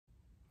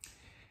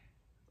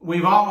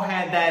We've all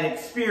had that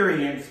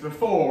experience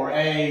before,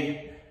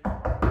 a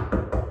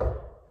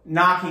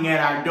knocking at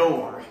our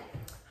door.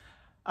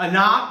 A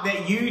knock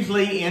that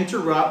usually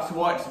interrupts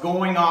what's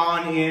going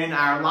on in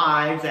our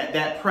lives at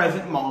that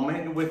present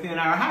moment within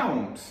our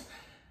homes.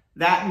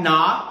 That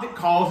knock that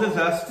causes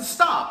us to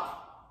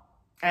stop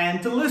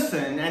and to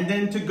listen and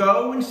then to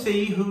go and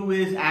see who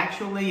is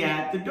actually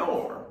at the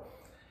door.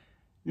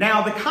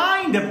 Now, the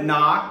kind of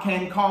knock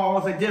can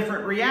cause a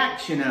different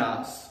reaction in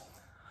us.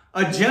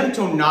 A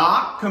gentle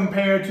knock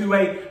compared to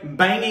a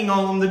banging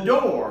on the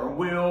door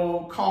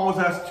will cause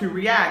us to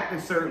react a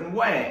certain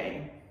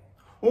way.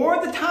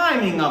 Or the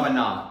timing of a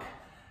knock.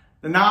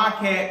 The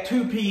knock at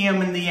 2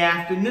 p.m. in the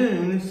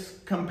afternoons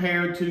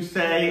compared to,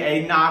 say,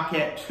 a knock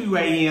at 2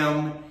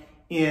 a.m.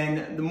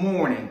 in the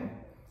morning.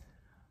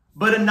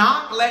 But a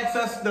knock lets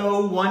us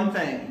know one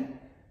thing.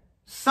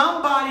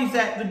 Somebody's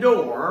at the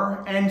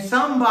door and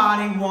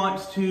somebody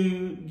wants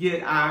to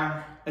get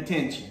our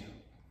attention.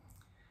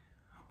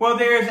 Well,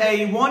 there's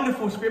a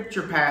wonderful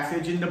scripture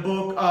passage in the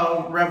book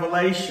of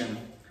Revelation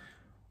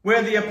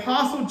where the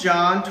Apostle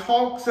John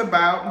talks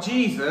about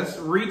Jesus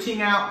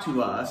reaching out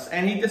to us,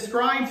 and he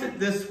describes it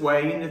this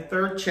way in the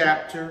 3rd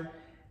chapter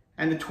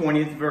and the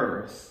 20th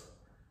verse.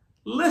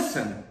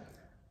 Listen,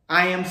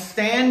 I am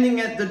standing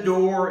at the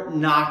door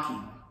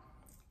knocking.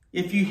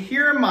 If you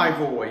hear my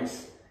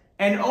voice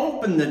and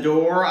open the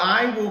door,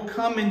 I will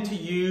come into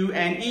you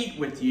and eat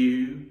with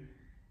you,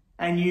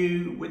 and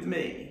you with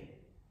me.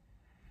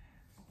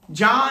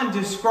 John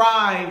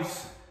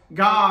describes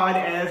God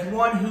as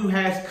one who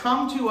has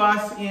come to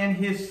us in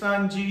his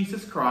Son,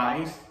 Jesus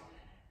Christ,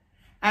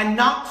 and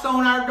knocks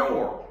on our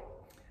door.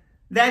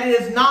 That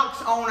is,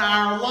 knocks on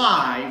our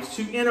lives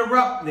to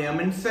interrupt them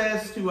and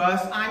says to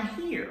us, I'm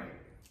here,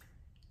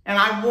 and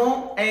I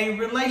want a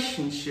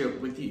relationship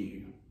with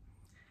you.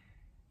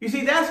 You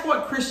see, that's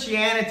what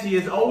Christianity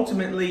is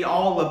ultimately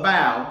all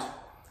about.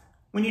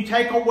 When you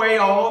take away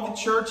all the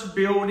church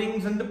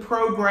buildings and the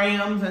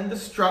programs and the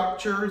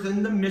structures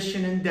and the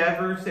mission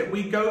endeavors that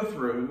we go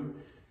through,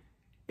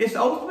 it's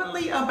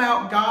ultimately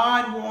about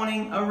God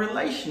wanting a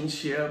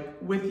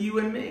relationship with you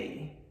and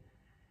me.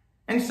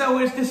 And so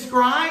it's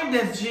described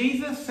as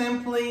Jesus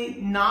simply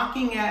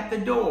knocking at the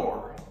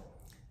door,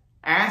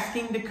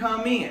 asking to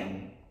come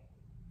in.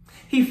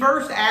 He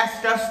first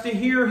asked us to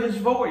hear his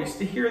voice,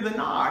 to hear the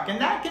knock. And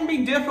that can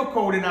be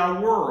difficult in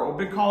our world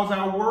because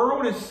our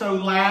world is so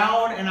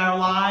loud and our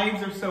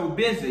lives are so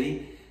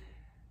busy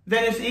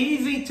that it's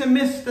easy to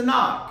miss the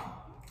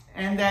knock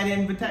and that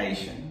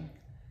invitation.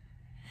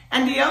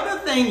 And the other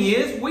thing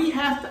is we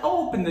have to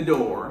open the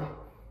door.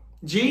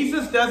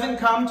 Jesus doesn't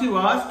come to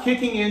us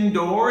kicking in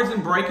doors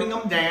and breaking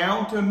them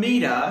down to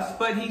meet us,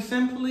 but he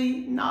simply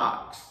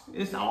knocks.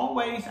 It's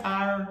always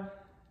our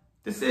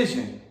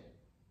decision.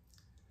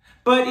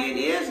 But it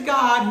is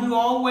God who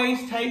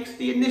always takes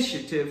the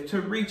initiative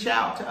to reach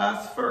out to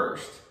us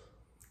first.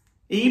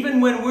 Even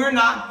when we're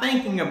not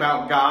thinking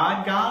about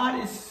God,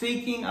 God is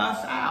seeking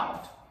us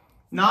out,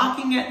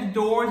 knocking at the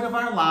doors of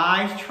our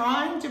lives,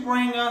 trying to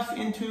bring us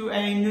into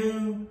a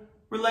new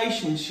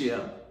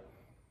relationship.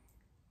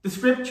 The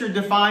scripture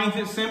defines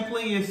it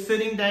simply as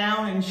sitting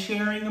down and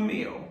sharing a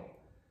meal.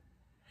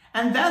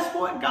 And that's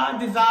what God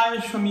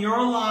desires from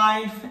your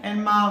life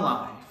and my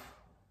life,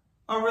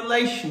 a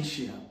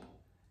relationship.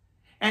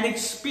 An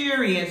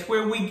experience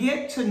where we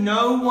get to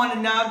know one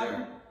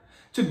another,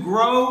 to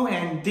grow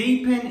and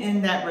deepen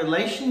in that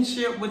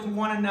relationship with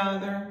one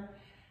another,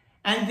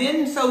 and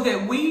then so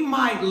that we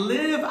might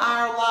live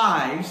our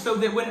lives so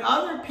that when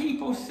other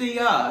people see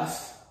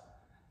us,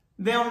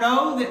 they'll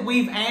know that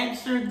we've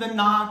answered the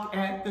knock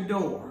at the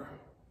door.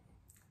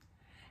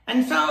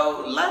 And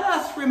so let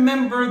us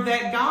remember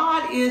that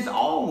God is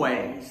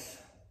always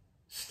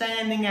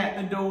standing at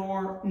the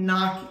door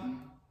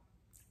knocking,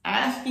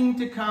 asking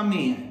to come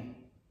in.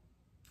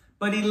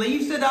 But he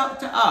leaves it up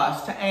to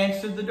us to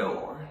answer the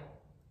door,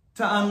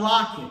 to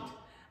unlock it,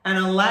 and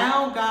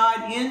allow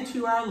God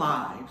into our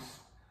lives,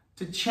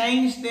 to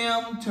change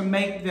them, to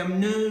make them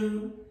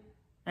new,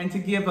 and to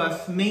give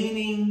us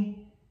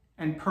meaning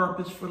and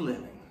purpose for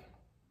living.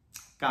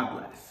 God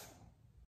bless.